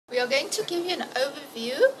going to give you an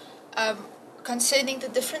overview concerning the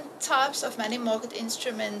different types of money market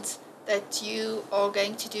instruments that you are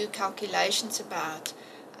going to do calculations about.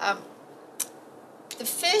 The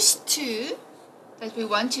first two that we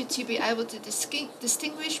want you to be able to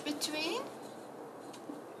distinguish between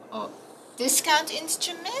are discount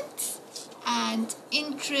instruments and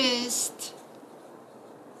interest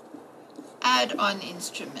add-on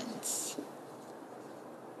instruments.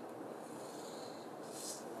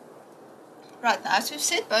 Right, now as we've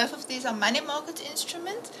said, both of these are money market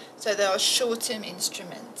instruments, so they are short-term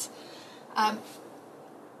instruments.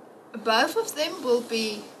 Both of them will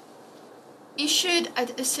be issued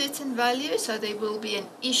at a certain value, so there will be an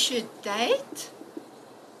issued date,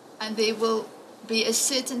 and there will be a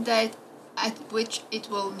certain date at which it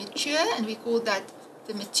will mature, and we call that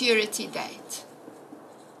the maturity date.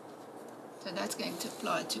 So that's going to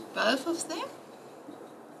apply to both of them.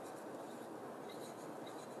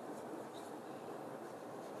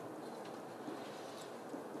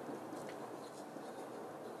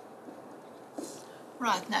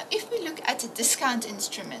 Right, now if we look at a discount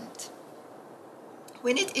instrument,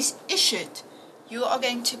 when it is issued, you are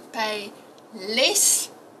going to pay less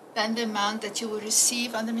than the amount that you will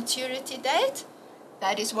receive on the maturity date.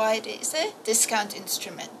 That is why it is a discount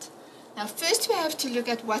instrument. Now first we have to look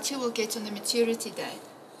at what you will get on the maturity date.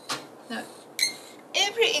 Now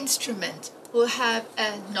every instrument will have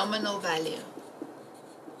a nominal value.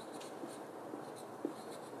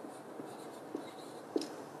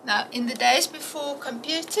 Now in the days before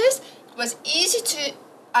computers, it was easy to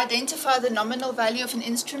identify the nominal value of an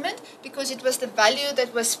instrument because it was the value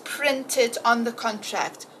that was printed on the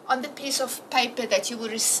contract, on the piece of paper that you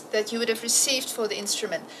would have received for the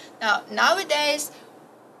instrument. Now nowadays,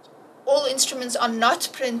 all instruments are not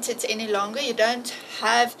printed any longer. You don't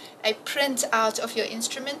have a print out of your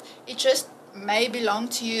instrument. It just may belong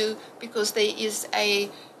to you because there is a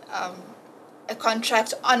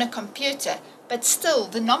contract on a computer. But still,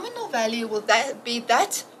 the nominal value will be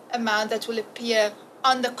that amount that will appear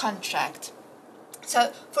on the contract.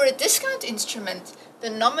 So for a discount instrument, the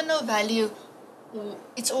nominal value,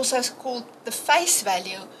 it's also called the face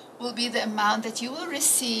value, will be the amount that you will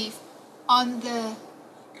receive on the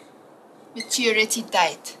maturity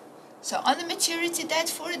date. So on the maturity date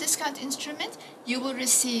for a discount instrument, you will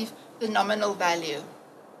receive the nominal value.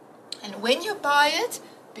 And when you buy it,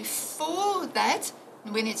 before that,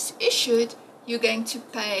 when it's issued, you're going to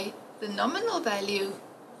pay the nominal value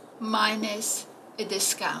minus a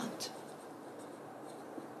discount.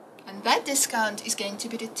 And that discount is going to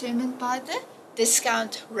be determined by the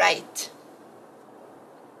discount rate.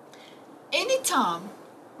 Anytime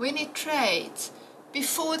when it trades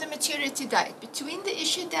before the maturity date, between the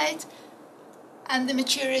issue date and the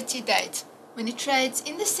maturity date, when it trades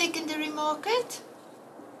in the secondary market,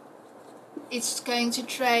 it's going to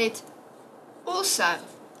trade also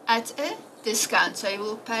at a discount. So you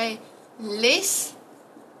will pay less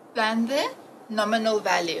than the nominal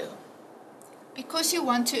value because you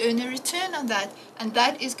want to earn a return on that, and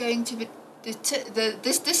that is going to be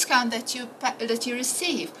this discount that you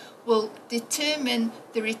receive will determine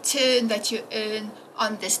the return that you earn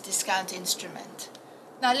on this discount instrument.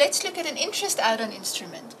 Now let's look at an interest add-on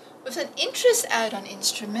instrument. With an interest add-on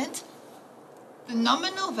instrument, the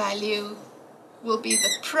nominal value will be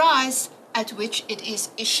the price at which it is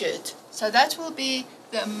issued. So that will be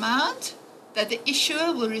the amount that the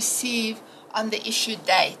issuer will receive on the issue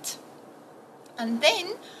date. And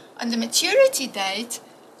then on the maturity date,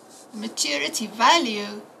 the maturity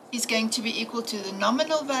value is going to be equal to the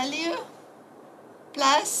nominal value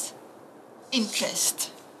plus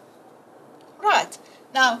interest. Right,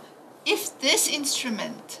 now if this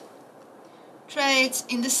instrument trades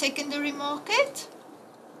in the secondary market,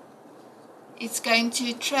 it's going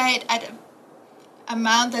to trade at an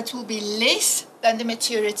amount that will be less than the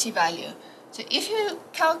maturity value. So if you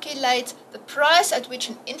calculate the price at which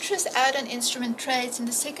an interest add-on instrument trades in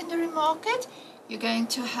the secondary market, you're going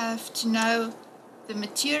to have to know the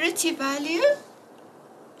maturity value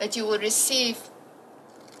that you will receive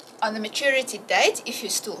on the maturity date if you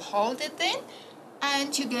still hold it then,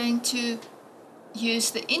 and you're going to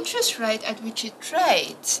use the interest rate at which it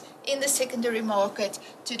trades in the secondary market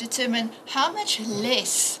to determine how much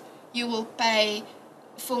less you will pay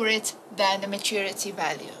for it than the maturity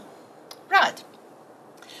value. Right.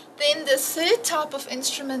 Then the third type of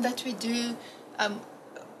instrument that we do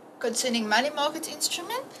concerning money market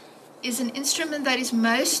instrument is an instrument that is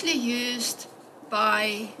mostly used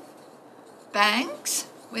by banks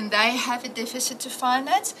when they have a deficit to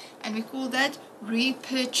finance, and we call that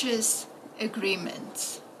repurchase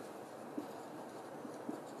agreements.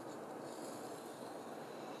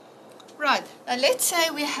 Right, now let's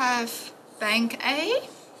say we have Bank A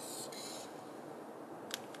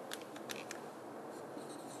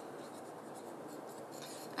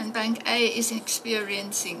and Bank A is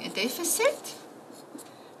experiencing a deficit,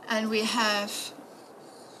 and we have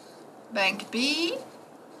Bank B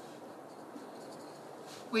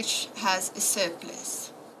which has a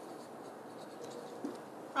surplus.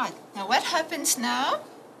 Right, now what happens now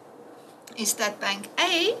is that Bank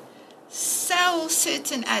A sells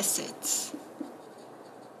certain assets.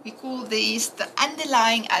 We call these the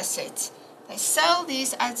underlying assets. They sell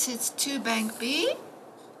these assets to Bank B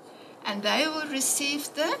and they will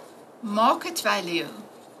receive the market value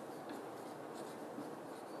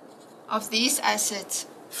of these assets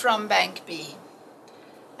from Bank B.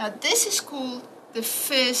 Now this is called the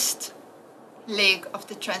first leg of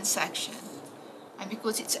the transaction. And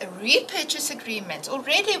because it's a repurchase agreement,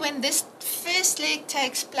 already when this first leg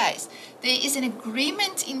takes place, there is an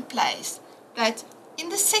agreement in place that in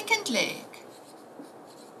the second leg,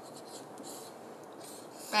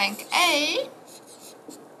 Bank A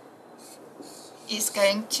is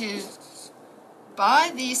going to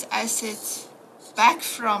buy these assets back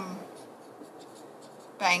from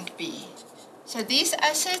Bank B. So these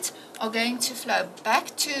assets are going to flow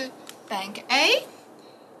back to Bank A,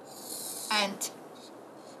 and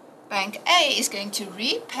Bank A is going to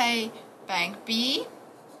repay Bank B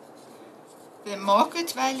the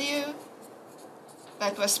market value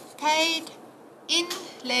that was paid in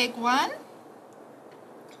leg 1,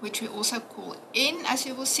 which we also call N, as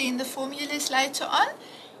you will see in the formulas later on,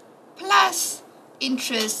 plus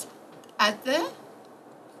interest at the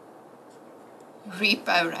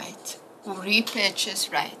repo rate or repurchase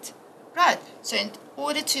rate. Right, so in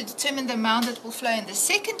order to determine the amount that will flow in the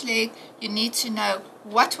second leg, you need to know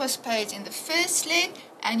what was paid in the first leg,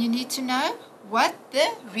 and you need to know what the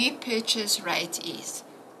repurchase rate is.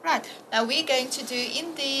 Right, now we're going to do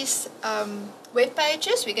in these web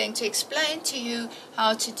pages, we're going to explain to you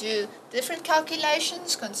how to do different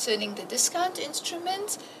calculations concerning the discount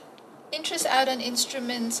instruments, interest out on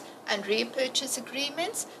instruments, and repurchase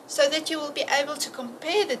agreements, so that you will be able to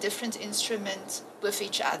compare the different instruments with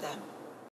each other.